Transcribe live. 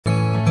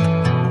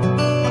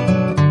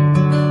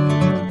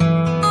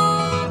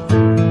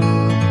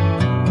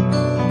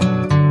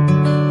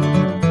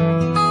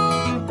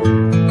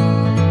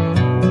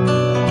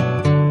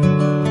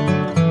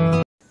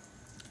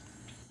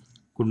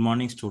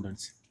morning,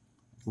 students.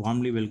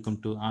 Warmly welcome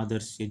to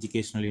Adarsh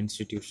Educational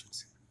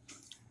Institutions.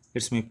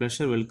 It's my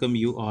pleasure to welcome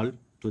you all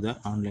to the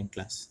online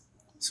class.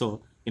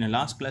 So, in a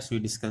last class, we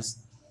discussed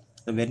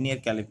the vernier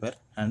caliper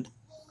and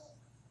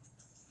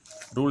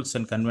rules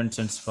and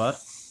conventions for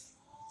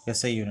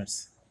SI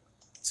units.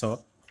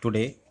 So,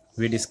 today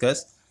we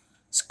discuss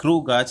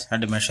screw gauge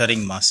and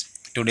measuring mass.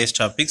 Today's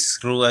topic: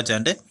 screw gauge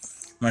and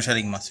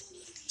measuring mass.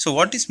 So,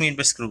 what is meant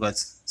by screw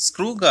gauge?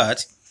 Screw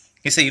gauge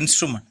is an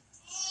instrument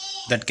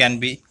that can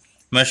be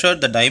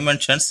measured the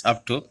dimensions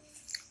up to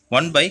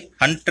 1 by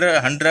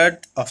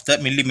 100th of the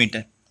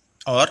millimeter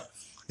or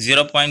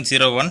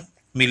 0.01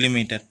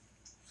 millimeter.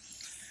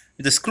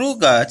 With the screw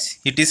gauge,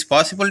 it is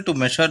possible to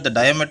measure the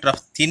diameter of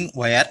thin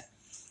wire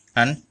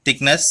and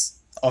thickness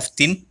of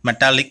thin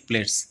metallic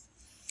plates.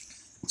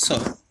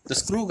 So, the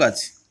screw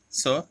gauge.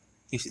 So,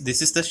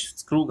 this is the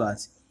screw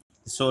gauge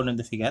shown in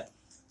the figure.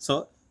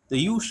 So, the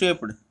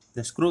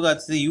screw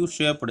gauge, the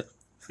U-shaped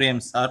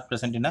frames are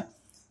present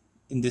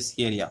in this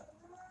area.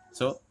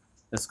 So,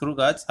 the screw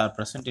gauges are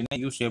present in a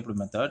U-shaped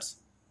methods.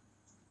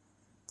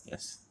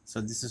 Yes.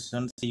 So, this is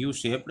one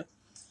U-shaped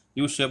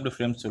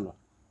frame.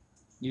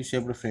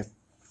 U-shaped frame.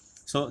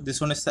 So, this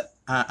one is the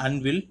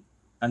anvil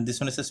and this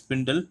one is a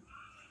spindle.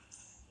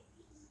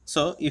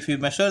 So, if you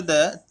measure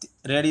the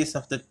radius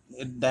of the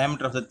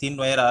diameter of the thin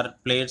wire or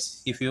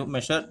plates, if you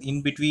measure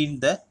in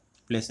between the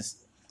places.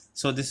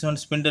 So, this one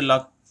is spindle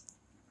lock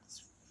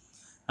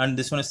and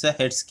this one is the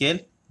head scale.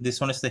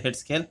 This one is the head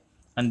scale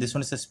and this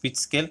one is a pitch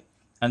scale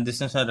and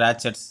this one is a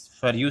ratchets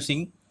for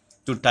using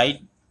to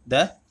tie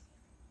the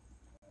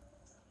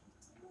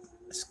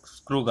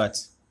screw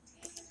gauge.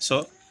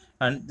 So,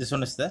 and this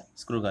one is the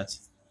screw gauge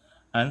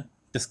and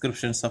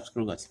descriptions of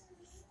screw gauge.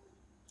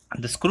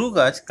 The screw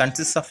gauge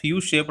consists of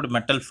U-shaped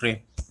metal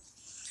frame.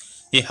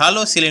 A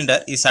hollow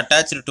cylinder is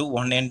attached to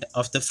one end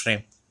of the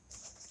frame.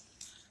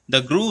 The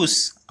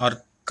grooves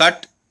are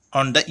cut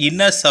on the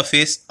inner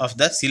surface of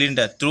the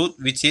cylinder through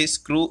which a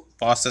screw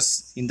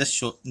passes in the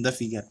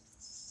figure.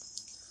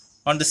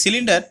 On the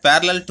cylinder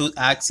parallel to the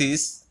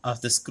axis of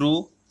the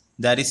screw,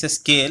 there is a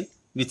scale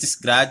which is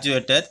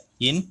graduated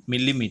in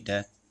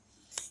millimeter.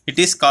 It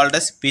is called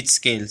as pitch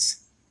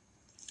scales.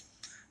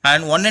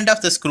 And one end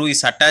of the screw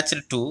is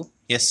attached to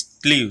a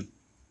sleeve.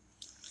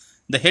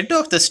 The head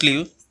of the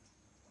sleeve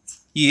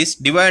is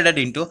divided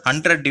into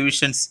 100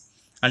 divisions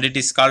and it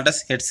is called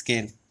as head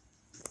scale.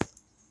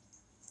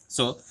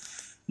 So,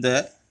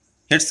 the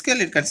head scale,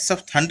 it consists of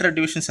 100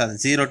 divisions are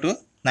 0 to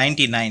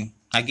 99.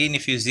 Again,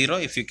 if you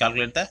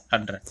calculate the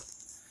 100.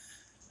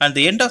 And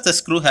the end of the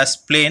screw has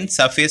plain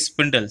surface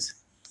spindles.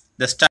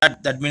 The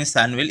stud, that means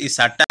the anvil, is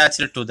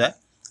attached to the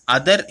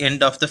other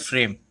end of the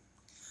frame.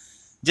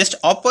 Just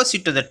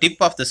opposite to the tip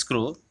of the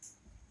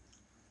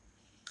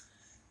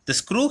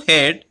screw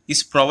head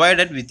is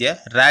provided with a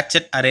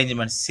ratchet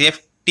arrangement,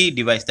 safety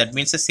device, that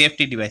means a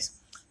safety device,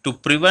 to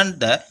prevent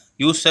the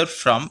user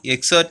from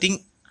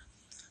exerting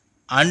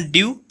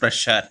undue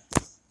pressure.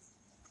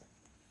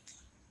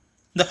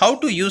 How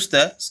to use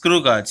the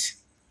screw gauge?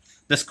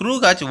 The screw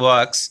gauge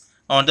works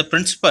on the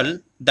principle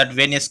that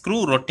when a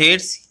screw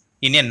rotates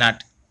in a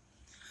nut,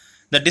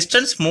 the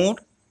distance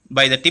moved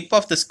by the tip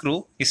of the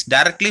screw is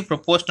directly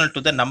proportional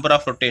to the number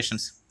of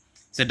rotations.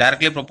 So,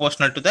 directly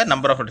proportional to the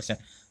number of rotations.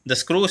 The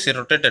screw is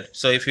rotated.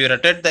 So, if you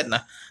rotate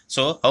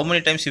so how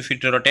many times if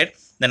it rotate,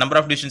 the number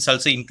of divisions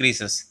also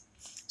increases.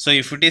 So,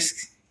 if it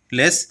is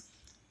less,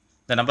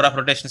 the number of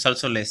rotations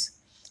also less.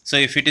 So,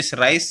 if it is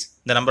rise,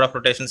 the number of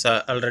rotations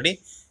are already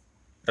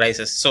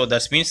rises. So,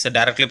 that means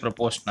directly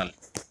proportional.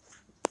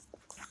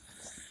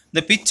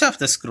 The pitch of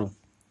the screw.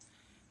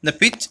 The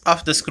pitch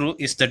of the screw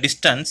is the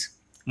distance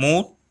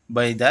moved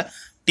by the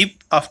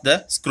tip of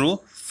the screw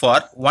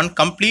for one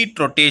complete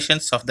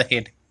rotations of the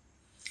head.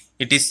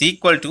 It is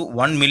equal to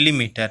 1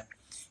 millimeter.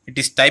 It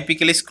is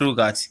typically screw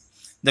gauge.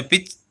 The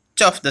pitch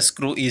of the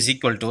screw is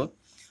equal to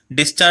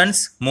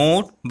distance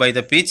moved by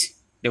the pitch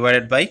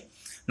divided by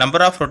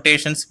number of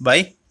rotations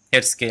by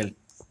head scale.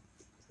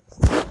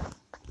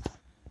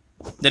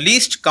 The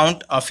least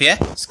count of a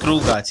screw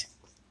gauge.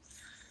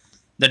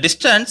 The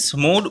distance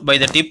moved by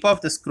the tip of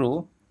the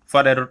screw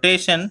for a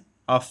rotation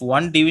of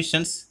 1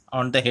 divisions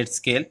on the head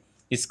scale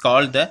is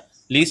called the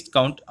least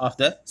count of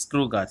the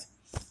screw gauge.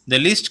 The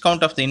least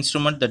count of the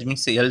instrument, that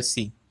means the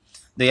LC.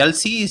 The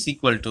LC is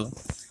equal to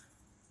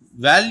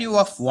value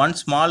of one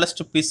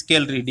smallest pitch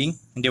scale reading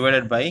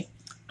divided by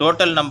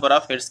total number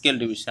of head scale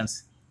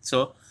divisions.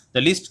 So,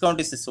 the least count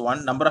is this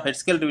one, number of head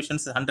scale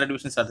divisions, 100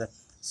 divisions are there.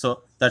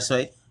 So, that's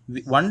why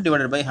 1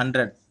 divided by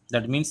 100,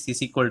 that means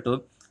is equal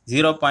to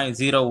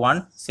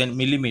 0.01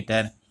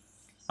 millimeter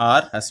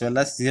or as well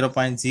as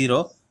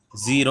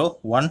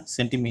 0.001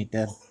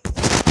 centimeter.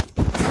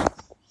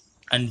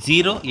 And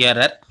zero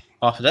error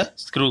of the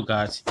screw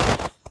gauge.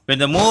 When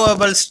the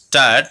movable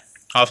stud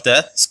of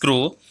the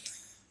screw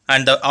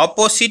and the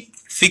opposite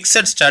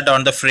fixed stud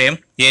on the frame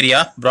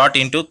area brought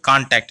into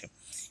contact,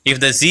 if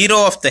the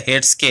zero of the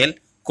head scale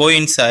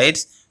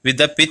coincides with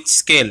the pitch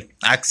scale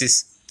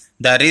axis,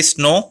 there is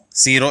no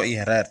zero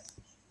error.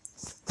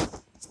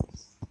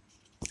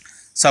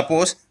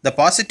 Suppose the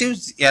positive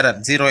error,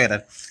 zero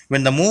error,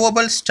 when the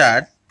movable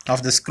stud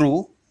of the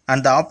screw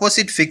and the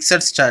opposite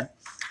fixed stud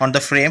on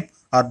the frame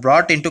are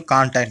brought into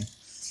contact.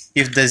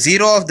 If the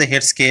zero of the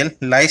head scale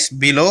lies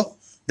below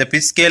the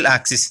pitch scale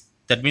axis,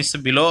 that means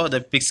below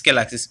the pitch scale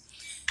axis.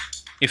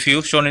 If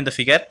you shown in the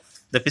figure,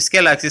 the pitch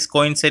scale axis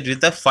coincides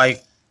with the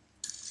 5.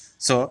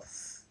 So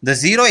the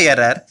zero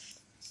error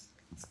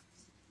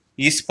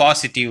is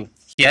positive.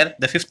 Here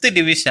the fifth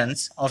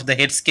divisions of the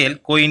head scale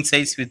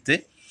coincides with the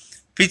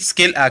pitch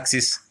scale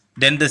axis.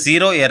 Then the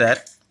zero error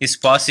is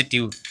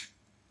positive,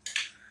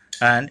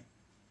 and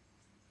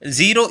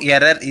zero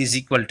error is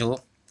equal to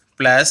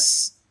plus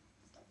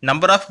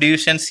number of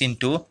divisions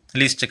into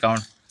least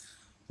count,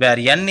 where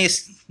n is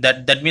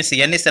that means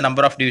n is the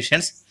number of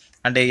divisions,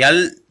 and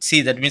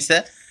LC, that means the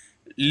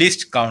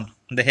least count,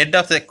 the head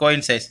of the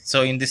coincides. So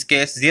in this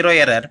case, zero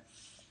error.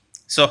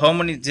 So how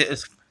many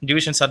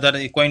divisions are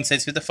there?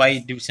 Coincides with the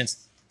 5 divisions.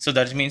 So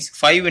that means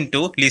 5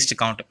 into least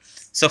count.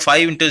 So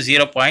 5 into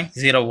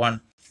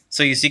 0.01.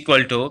 So is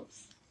equal to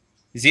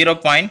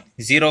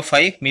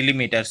 0.05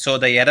 millimeter. So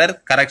the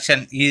error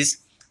correction is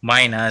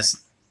minus.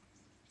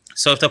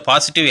 So the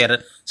positive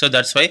error. So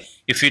that's why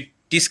if it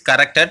is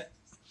corrected,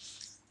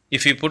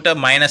 if you put a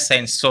minus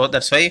sign, so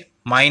that's why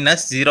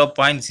minus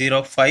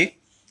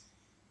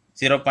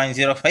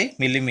 0.05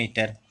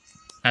 millimeter,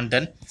 and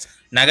then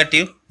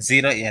negative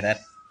zero error.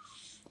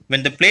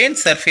 When the plane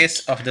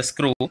surface of the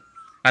screw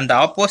and the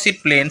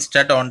opposite plane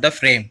stud on the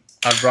frame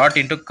are brought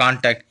into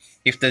contact,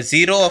 if the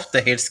zero of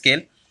the head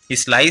scale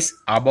is lies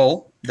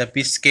above the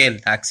pitch scale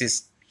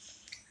axis,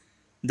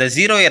 the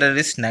zero error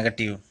is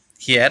negative.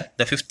 Here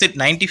the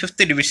 95th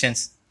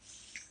divisions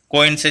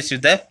coincides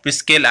with the pitch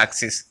scale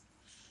axis,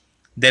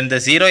 then the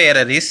zero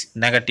error is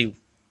negative.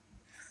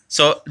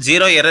 So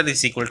zero error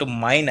is equal to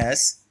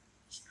minus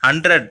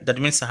 100, that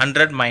means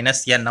 100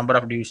 minus n number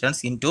of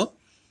divisions into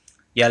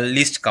L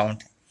least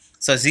count.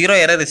 So zero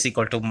error is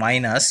equal to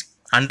minus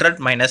 100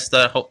 minus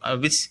the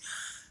which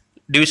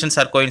divisions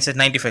are coincide,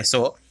 95.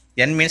 So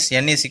n means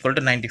n is equal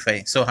to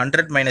 95. So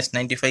 100 minus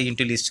 95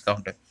 into least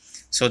count.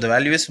 So the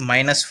value is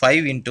minus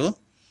 5 into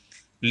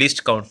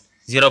least count,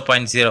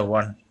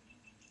 0.01.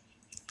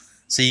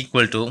 So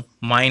equal to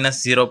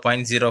minus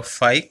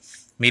 0.05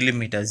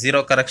 millimeter.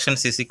 Zero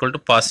corrections is equal to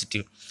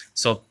positive.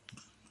 So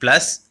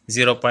plus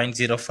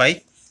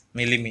 0.05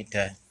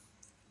 millimeter.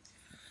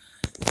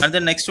 And the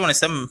next one is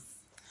some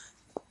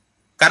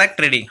correct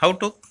reading. How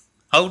to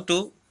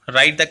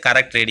write the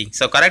correct reading?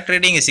 So correct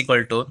reading is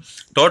equal to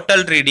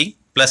total reading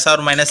plus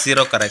or minus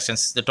zero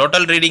corrections. The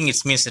total reading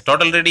means the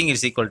total reading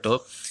is equal to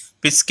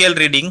pitch scale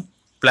reading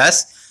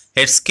plus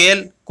head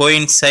scale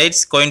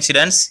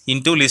coincidence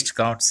into least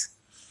counts.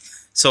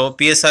 So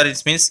PSR,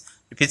 it means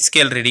pitch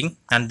scale reading,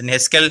 and then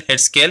head scale,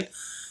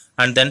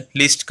 and then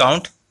least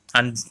count,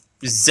 and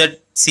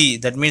ZC,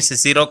 that means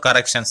zero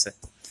corrections.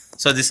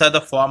 So these are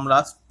the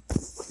formulas,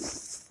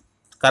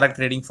 correct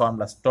reading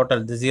formulas.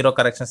 Total, the zero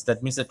corrections,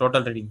 that means the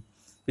total reading.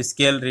 Pitch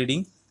scale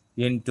reading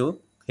into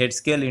head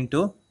scale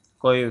into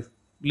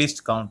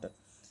least count.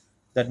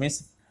 That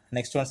means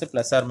next one is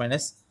plus or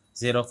minus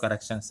zero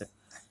corrections.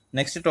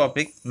 Next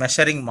topic,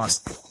 measuring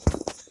mass.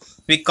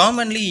 We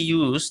commonly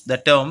use the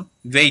term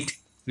weight,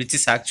 which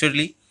is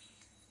actually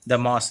the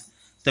mass.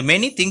 The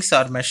many things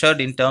are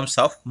measured in terms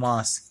of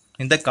mass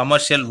in the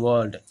commercial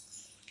world.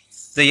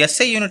 The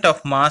SI unit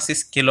of mass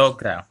is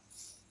kilogram.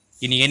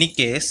 In any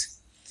case,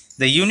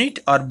 the unit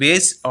are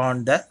based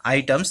on the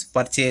items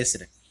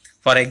purchased.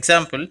 For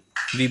example,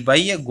 we buy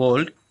a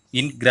gold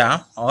in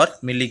gram or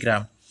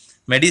milligram,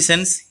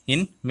 medicines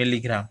in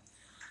milligram,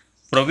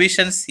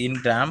 provisions in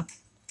gram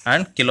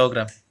and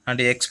kilogram,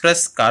 and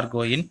express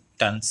cargo in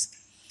tons.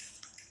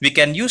 We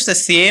can use the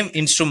same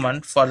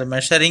instrument for the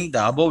measuring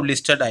the above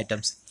listed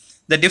items.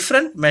 The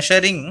different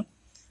measuring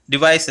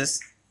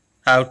devices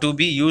have to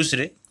be used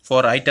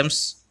for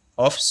items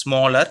of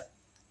smaller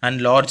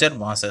and larger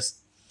masses.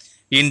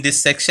 In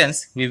these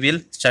sections, we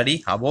will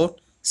study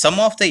about some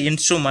of the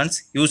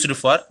instruments used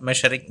for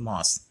measuring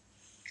mass.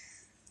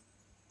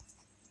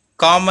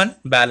 Common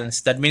balance,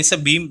 that means a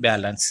beam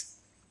balance.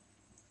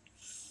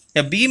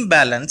 A beam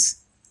balance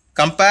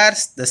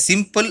compares the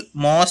simple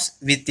mass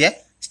with a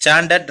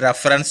standard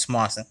reference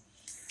mass.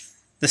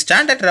 The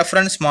standard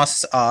reference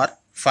masses are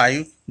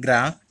 5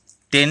 gram,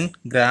 10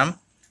 gram,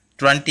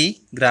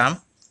 20 gram,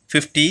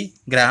 50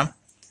 gram,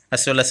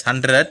 as well as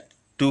 100,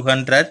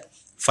 200,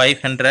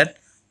 500,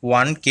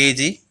 1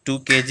 kg, 2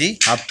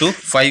 kg, up to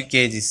 5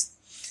 kgs.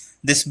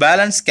 This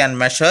balance can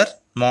measure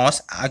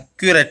mass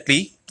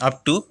accurately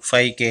up to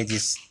 5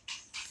 kgs.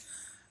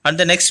 And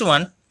the next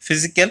one,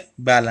 physical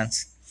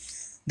balance.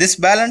 This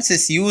balance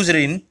is used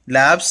in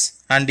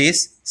labs and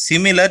is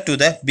similar to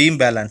the beam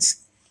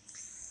balance,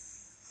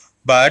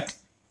 but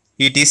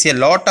it is a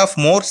lot of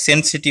more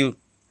sensitive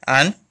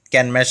and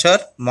can measure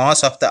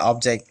mass of the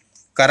object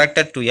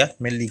corrected to a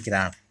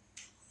milligram.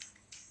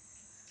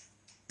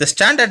 The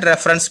standard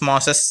reference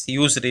masses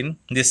used in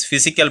this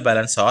physical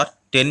balance are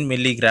 10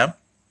 milligram,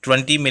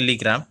 20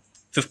 milligram,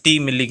 50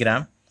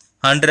 milligram,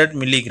 100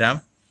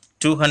 milligram,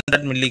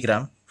 200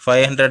 milligram,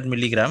 500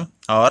 milligram,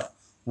 or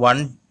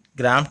 1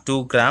 gram,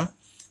 2 gram,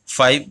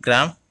 5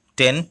 gram,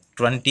 10,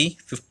 20,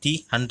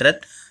 50,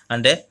 100,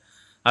 and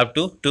up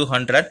to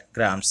 200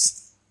 grams.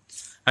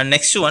 And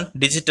next one,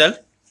 digital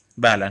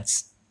balance.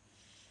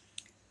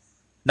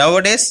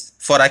 Nowadays,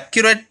 for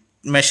accurate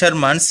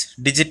measurements,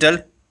 digital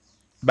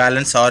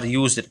balance are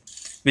used,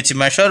 which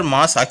measure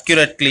mass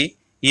accurately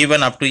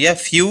even up to a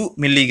few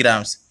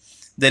milligrams,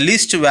 the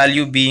least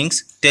value being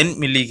 10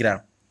 milligram.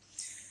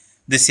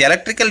 This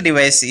electrical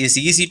device is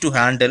easy to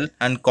handle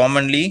and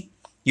commonly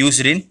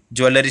used in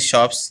jewelry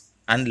shops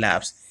and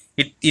labs.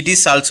 It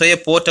is also a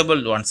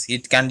portable one.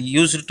 It can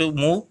use to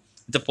move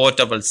the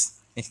portables.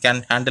 It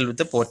can handle with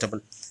the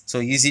portable. So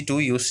easy to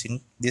use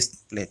in this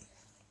plate.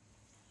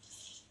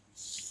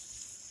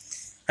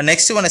 And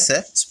next one is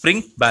a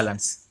spring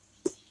balance.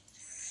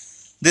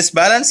 This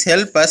balance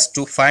helps us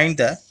to find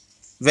the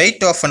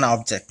weight of an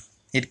object.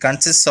 It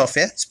consists of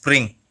a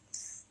spring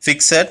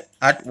fixed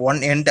at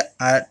one end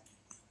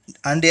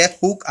and a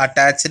hook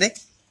attached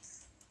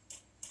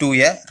to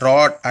a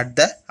rod at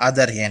the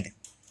other end.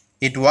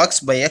 It works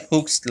by a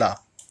Hooke's law,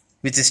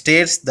 which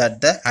states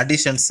that the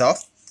additions of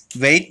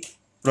weight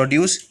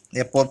produce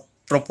a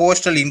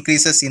proportional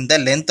increases in the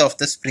length of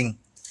the spring.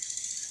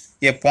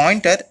 A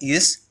pointer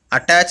is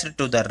attached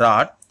to the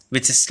rod,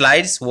 which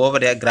slides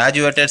over a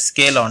graduated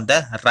scale on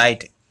the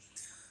right.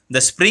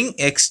 The spring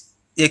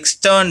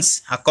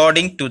extends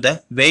according to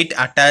the weight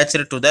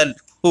attached to the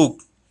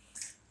hook,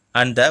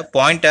 and the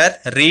pointer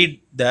reads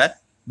the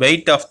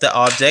weight of the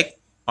object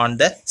on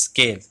the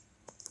scale.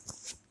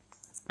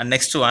 And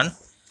next one,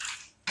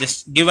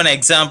 just give an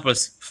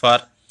examples for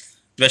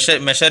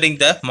measuring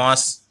the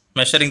mass,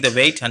 measuring the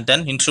weight, and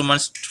then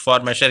instruments for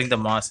measuring the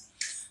mass.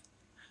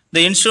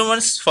 The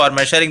instruments for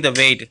measuring the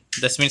weight,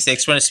 this means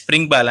exponent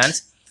spring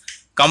balance,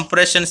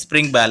 compression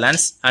spring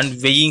balance,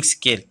 and weighing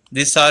scale.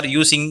 These are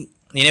using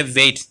in a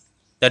weight,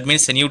 that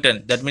means a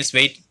Newton, that means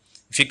weight.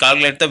 If you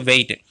calculate the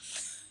weight,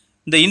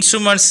 the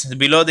instruments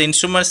below the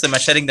instruments, the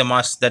measuring the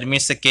mass, that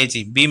means the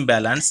kg, beam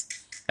balance,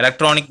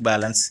 electronic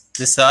balance.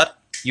 These are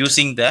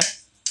using the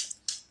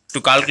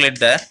to calculate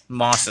the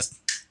masses.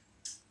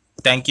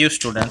 Thank you,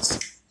 students.